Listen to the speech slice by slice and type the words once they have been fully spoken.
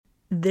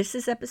This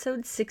is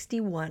episode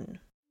 61.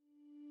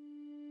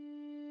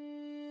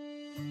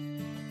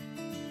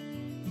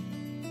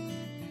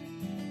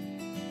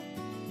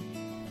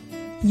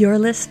 You're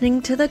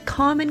listening to the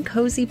Calm and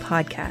Cozy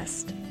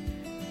Podcast,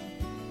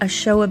 a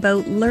show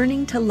about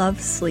learning to love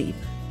sleep,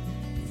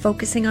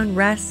 focusing on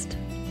rest,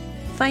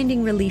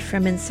 finding relief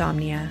from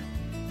insomnia,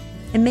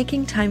 and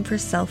making time for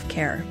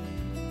self-care.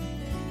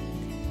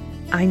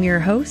 I'm your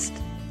host,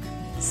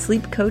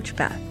 Sleep Coach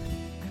Beth.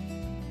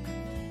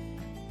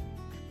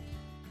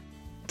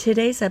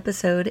 Today's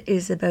episode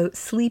is about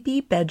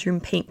sleepy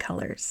bedroom paint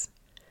colors.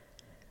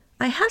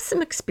 I have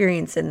some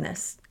experience in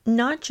this,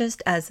 not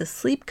just as a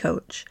sleep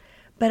coach,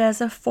 but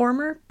as a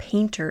former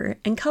painter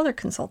and color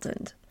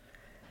consultant.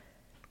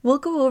 We'll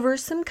go over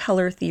some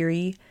color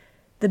theory,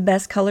 the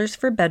best colors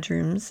for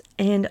bedrooms,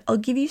 and I'll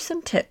give you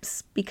some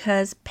tips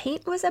because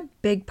paint was a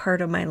big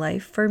part of my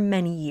life for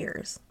many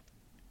years.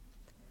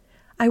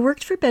 I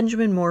worked for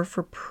Benjamin Moore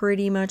for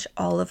pretty much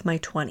all of my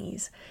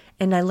 20s,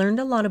 and I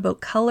learned a lot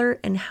about color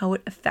and how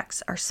it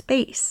affects our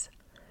space.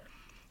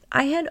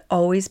 I had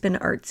always been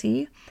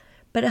artsy,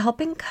 but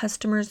helping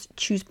customers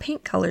choose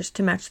paint colors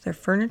to match their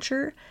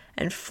furniture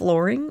and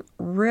flooring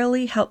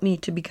really helped me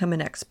to become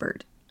an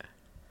expert.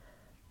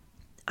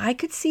 I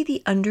could see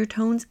the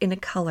undertones in a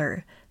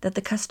color that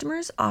the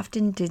customers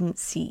often didn't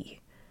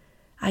see.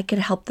 I could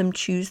help them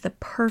choose the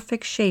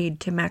perfect shade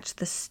to match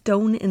the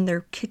stone in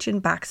their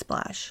kitchen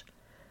backsplash.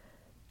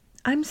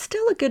 I'm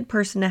still a good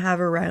person to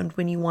have around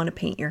when you want to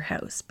paint your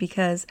house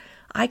because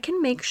I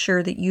can make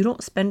sure that you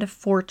don't spend a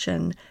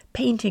fortune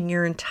painting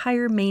your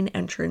entire main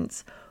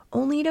entrance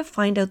only to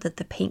find out that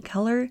the paint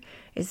color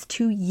is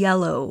too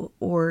yellow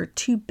or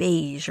too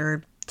beige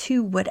or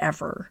too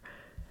whatever.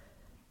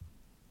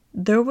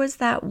 There was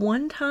that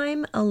one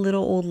time a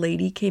little old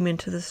lady came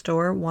into the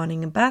store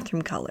wanting a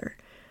bathroom color.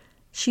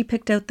 She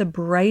picked out the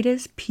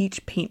brightest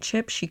peach paint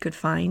chip she could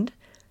find,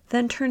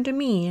 then turned to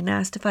me and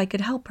asked if I could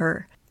help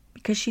her,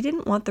 because she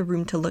didn't want the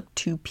room to look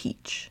too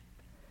peach.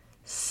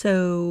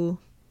 So,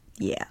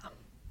 yeah.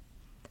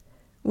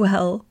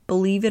 Well,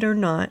 believe it or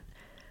not,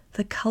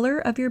 the color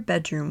of your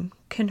bedroom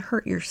can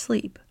hurt your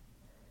sleep.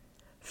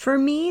 For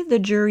me, the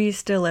jury is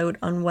still out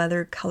on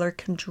whether color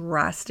can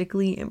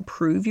drastically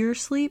improve your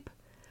sleep,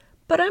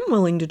 but I'm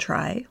willing to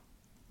try.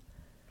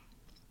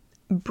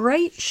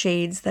 Bright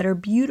shades that are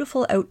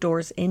beautiful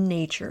outdoors in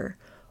nature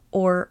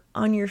or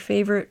on your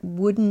favorite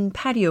wooden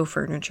patio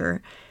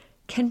furniture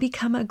can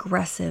become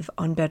aggressive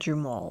on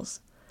bedroom walls.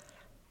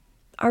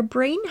 Our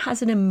brain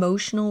has an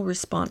emotional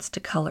response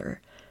to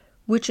color,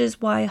 which is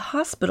why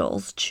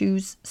hospitals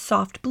choose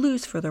soft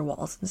blues for their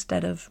walls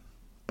instead of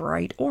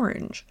bright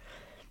orange.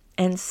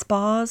 And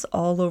spas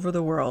all over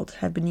the world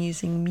have been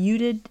using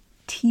muted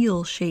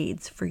teal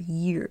shades for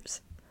years.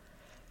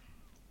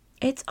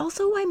 It's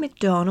also why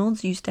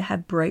McDonald's used to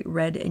have bright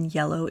red and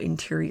yellow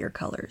interior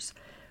colors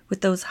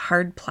with those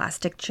hard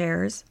plastic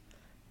chairs.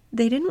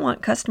 They didn't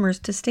want customers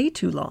to stay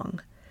too long.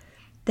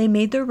 They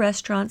made their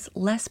restaurants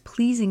less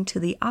pleasing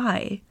to the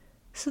eye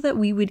so that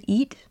we would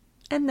eat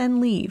and then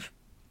leave.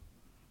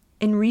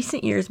 In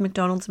recent years,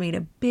 McDonald's made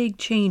a big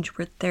change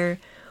with their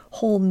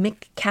whole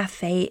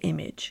McCafe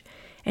image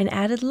and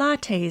added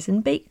lattes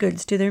and baked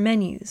goods to their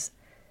menus.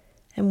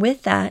 And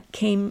with that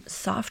came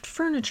soft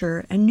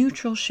furniture and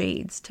neutral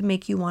shades to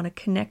make you want to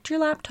connect your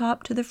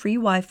laptop to the free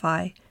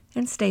Wi-Fi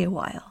and stay a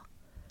while.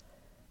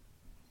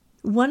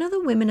 One of the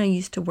women I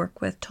used to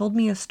work with told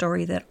me a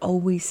story that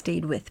always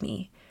stayed with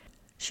me.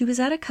 She was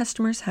at a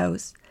customer's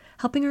house,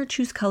 helping her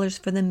choose colors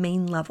for the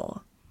main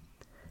level.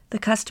 The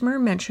customer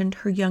mentioned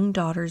her young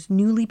daughter's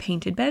newly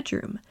painted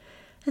bedroom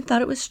and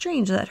thought it was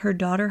strange that her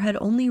daughter had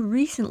only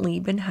recently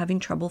been having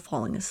trouble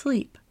falling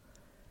asleep.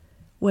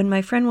 When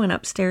my friend went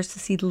upstairs to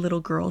see the little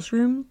girl's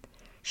room,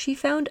 she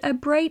found a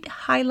bright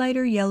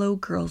highlighter yellow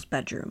girl's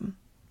bedroom.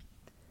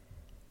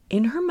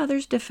 In her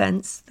mother's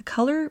defense, the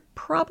color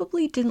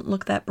probably didn't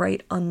look that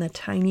bright on the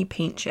tiny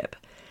paint chip,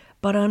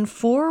 but on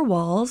 4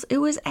 walls, it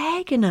was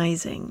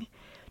agonizing.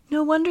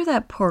 No wonder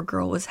that poor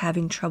girl was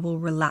having trouble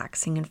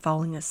relaxing and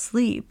falling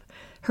asleep.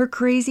 Her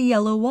crazy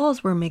yellow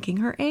walls were making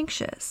her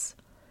anxious.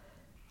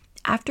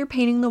 After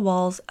painting the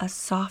walls a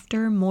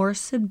softer, more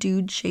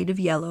subdued shade of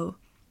yellow,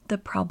 the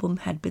problem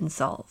had been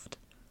solved.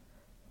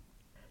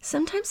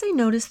 Sometimes I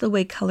notice the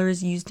way color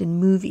is used in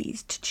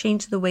movies to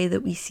change the way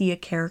that we see a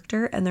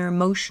character and their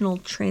emotional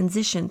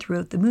transition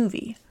throughout the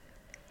movie.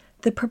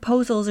 The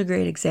Proposal is a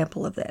great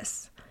example of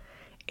this.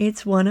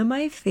 It's one of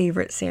my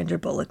favorite Sandra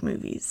Bullock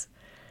movies.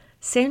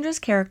 Sandra's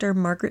character,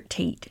 Margaret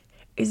Tate,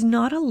 is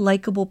not a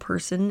likable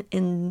person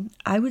in,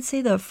 I would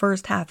say, the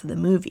first half of the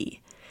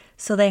movie.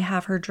 So they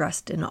have her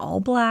dressed in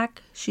all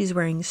black, she's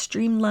wearing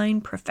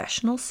streamlined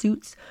professional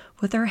suits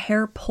with her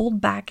hair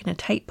pulled back in a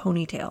tight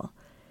ponytail.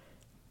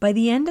 By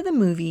the end of the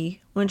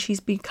movie, when she's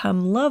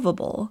become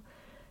lovable,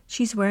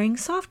 she's wearing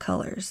soft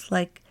colors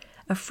like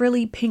a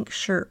frilly pink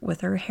shirt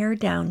with her hair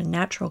down in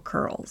natural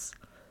curls.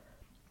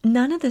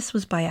 None of this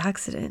was by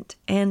accident,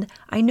 and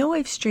I know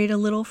I've strayed a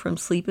little from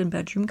sleep and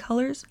bedroom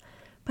colors,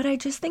 but I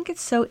just think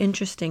it's so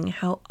interesting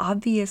how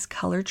obvious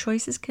color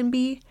choices can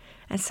be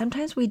and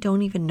sometimes we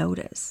don't even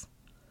notice.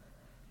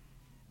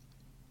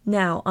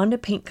 Now, on to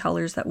paint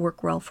colors that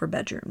work well for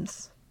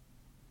bedrooms.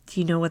 Do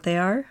you know what they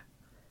are?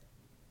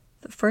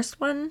 The first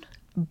one,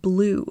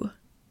 blue,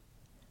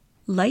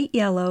 light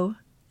yellow,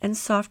 and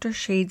softer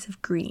shades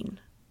of green.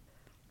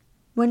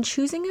 When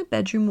choosing a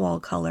bedroom wall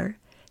color,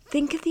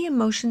 think of the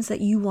emotions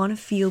that you want to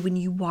feel when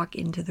you walk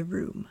into the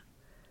room.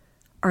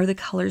 Are the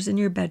colors in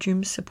your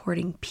bedroom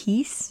supporting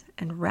peace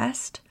and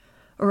rest,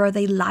 or are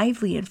they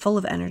lively and full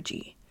of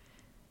energy?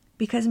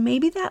 Because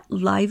maybe that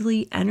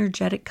lively,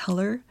 energetic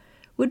color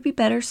would be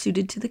better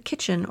suited to the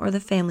kitchen or the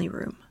family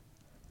room.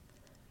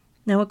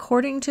 Now,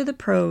 according to the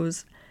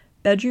pros,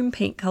 bedroom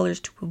paint colors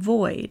to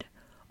avoid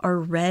are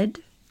red,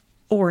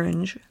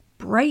 orange,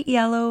 bright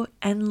yellow,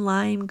 and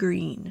lime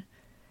green.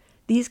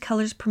 These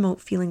colors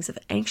promote feelings of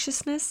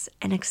anxiousness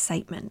and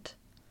excitement.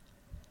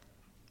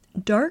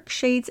 Dark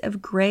shades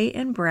of gray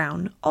and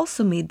brown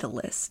also made the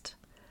list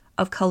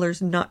of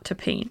colors not to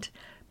paint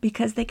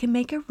because they can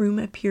make a room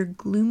appear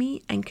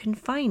gloomy and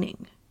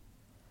confining.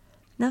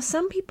 Now,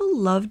 some people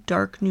love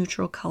dark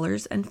neutral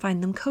colors and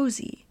find them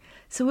cozy,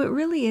 so it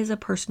really is a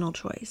personal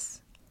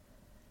choice.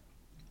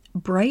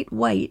 Bright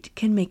white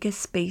can make a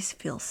space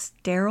feel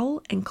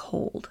sterile and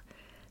cold,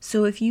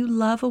 so if you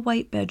love a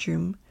white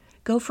bedroom,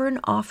 go for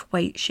an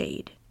off-white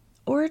shade,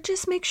 or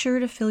just make sure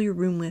to fill your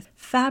room with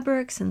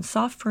fabrics and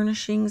soft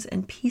furnishings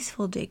and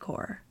peaceful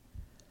decor.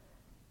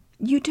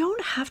 You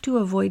don't have to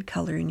avoid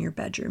color in your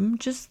bedroom,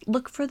 just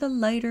look for the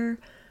lighter,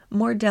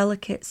 more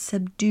delicate,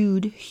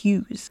 subdued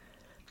hues.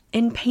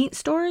 In paint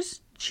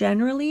stores,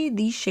 generally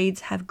these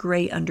shades have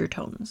gray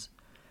undertones.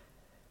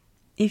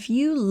 If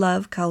you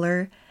love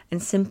color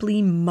and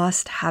simply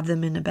must have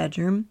them in a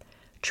bedroom,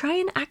 try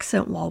an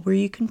accent wall where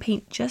you can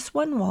paint just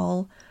one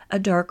wall a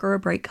dark or a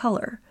bright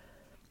color,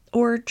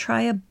 or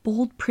try a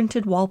bold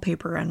printed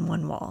wallpaper on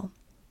one wall.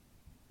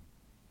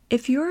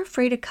 If you're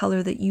afraid a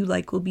color that you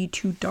like will be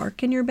too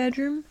dark in your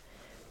bedroom,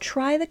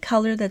 try the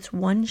color that's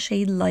one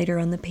shade lighter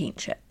on the paint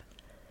chip.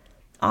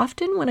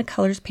 Often when a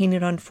color is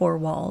painted on 4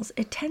 walls,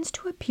 it tends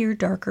to appear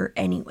darker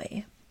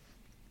anyway.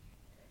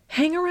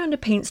 Hang around a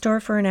paint store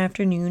for an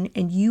afternoon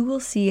and you will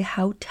see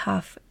how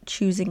tough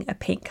choosing a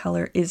paint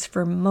color is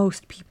for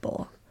most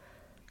people.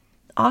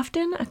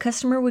 Often a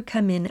customer would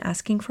come in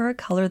asking for a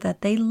color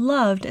that they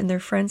loved in their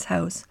friend's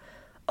house,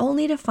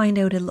 only to find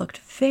out it looked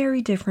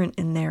very different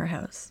in their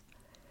house.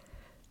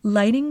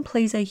 Lighting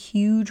plays a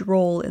huge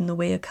role in the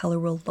way a color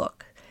will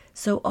look,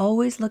 so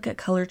always look at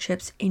color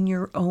chips in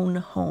your own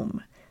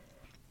home.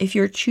 If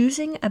you're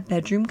choosing a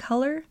bedroom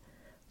color,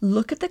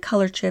 look at the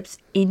color chips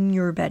in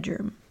your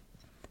bedroom.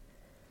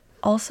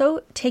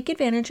 Also, take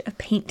advantage of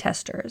paint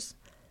testers.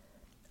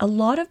 A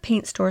lot of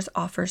paint stores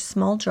offer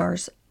small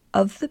jars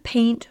of the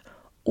paint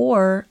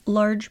or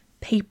large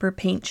paper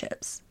paint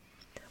chips.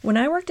 When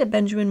I worked at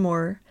Benjamin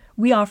Moore,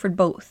 we offered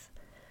both,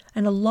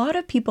 and a lot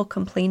of people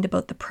complained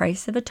about the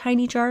price of a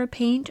tiny jar of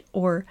paint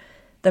or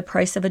the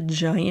price of a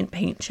giant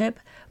paint chip,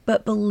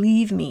 but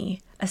believe me,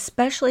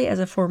 especially as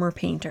a former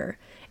painter,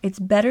 it's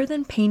better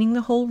than painting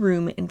the whole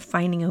room and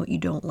finding out you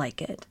don't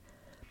like it.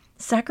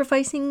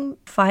 Sacrificing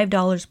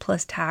 $5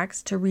 plus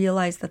tax to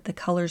realize that the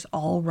color's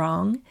all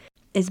wrong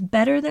is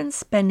better than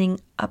spending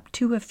up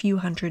to a few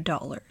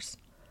 $100s.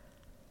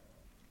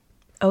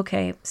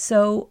 Okay,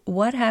 so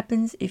what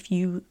happens if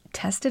you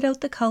tested out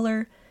the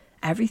color,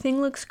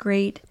 everything looks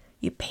great,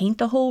 you paint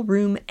the whole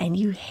room, and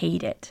you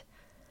hate it?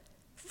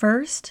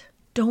 First,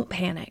 don't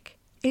panic.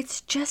 It's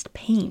just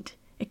paint.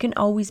 It can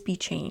always be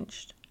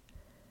changed.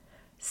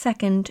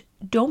 Second,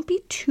 don't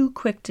be too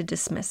quick to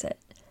dismiss it.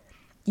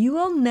 You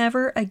will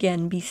never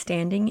again be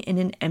standing in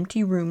an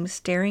empty room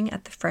staring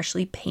at the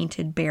freshly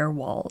painted bare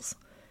walls.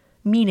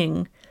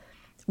 Meaning,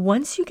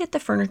 once you get the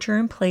furniture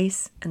in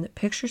place and the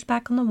pictures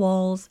back on the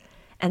walls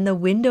and the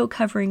window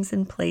coverings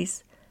in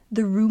place,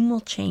 the room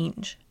will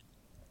change.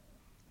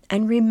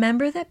 And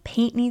remember that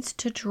paint needs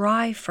to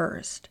dry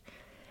first.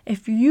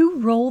 If you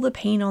roll the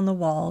paint on the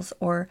walls,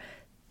 or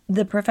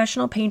the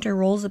professional painter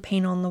rolls the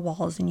paint on the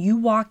walls and you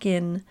walk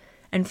in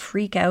and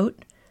freak out,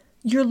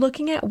 you're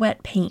looking at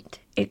wet paint.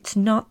 It's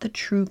not the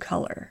true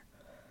color.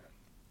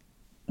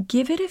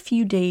 Give it a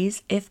few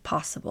days if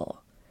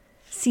possible.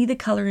 See the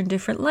color in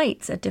different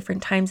lights at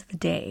different times of the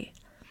day.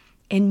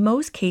 In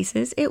most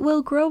cases, it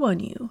will grow on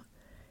you.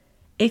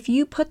 If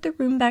you put the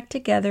room back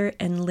together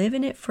and live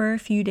in it for a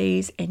few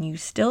days and you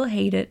still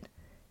hate it,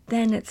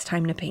 then it's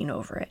time to paint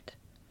over it.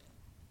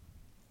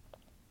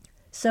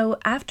 So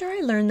after I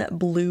learned that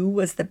blue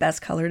was the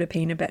best color to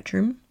paint a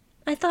bedroom,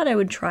 I thought I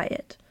would try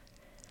it.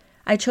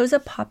 I chose a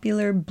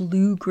popular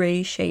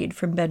blue-gray shade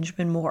from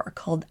Benjamin Moore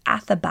called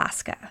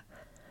Athabasca.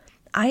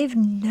 I've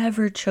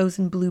never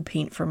chosen blue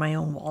paint for my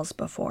own walls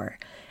before,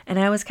 and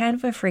I was kind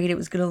of afraid it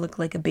was going to look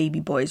like a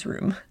baby boy's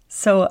room.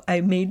 So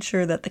I made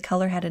sure that the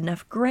color had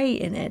enough gray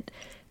in it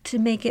to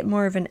make it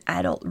more of an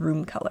adult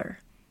room color.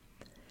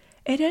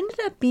 It ended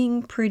up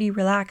being pretty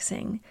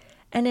relaxing,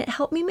 and it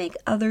helped me make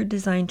other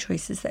design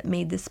choices that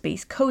made the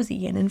space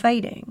cozy and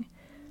inviting.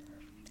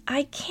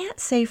 I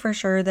can't say for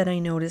sure that I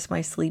noticed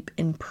my sleep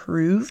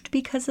improved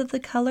because of the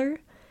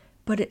color,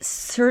 but it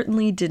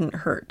certainly didn't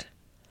hurt.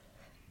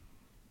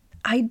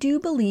 I do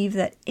believe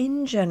that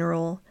in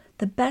general,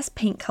 the best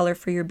paint color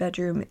for your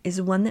bedroom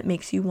is one that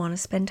makes you want to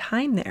spend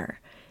time there,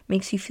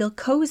 makes you feel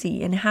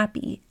cozy and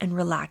happy, and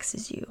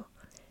relaxes you.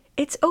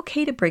 It's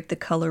okay to break the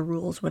color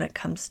rules when it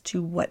comes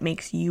to what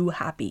makes you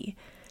happy.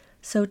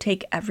 So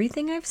take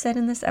everything I've said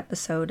in this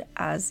episode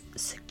as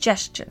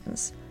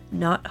suggestions,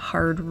 not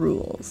hard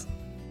rules.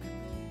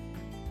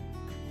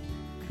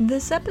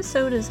 This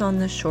episode is on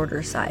the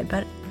shorter side,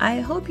 but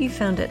I hope you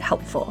found it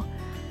helpful,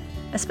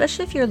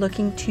 especially if you're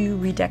looking to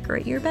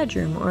redecorate your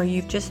bedroom or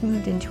you've just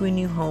moved into a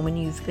new home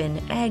and you've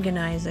been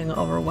agonizing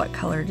over what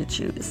color to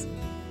choose.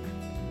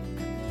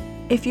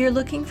 If you're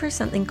looking for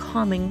something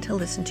calming to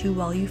listen to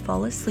while you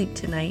fall asleep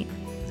tonight,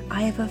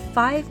 I have a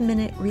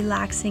 5-minute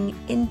relaxing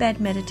in-bed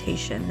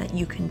meditation that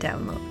you can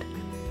download.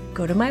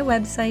 Go to my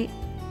website,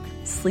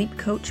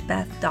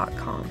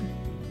 sleepcoachbeth.com.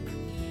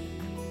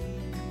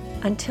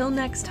 Until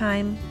next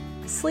time,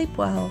 sleep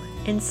well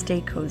and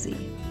stay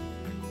cozy.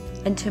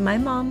 And to my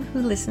mom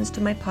who listens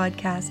to my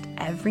podcast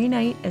every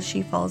night as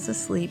she falls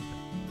asleep,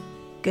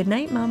 good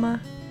night, Mama.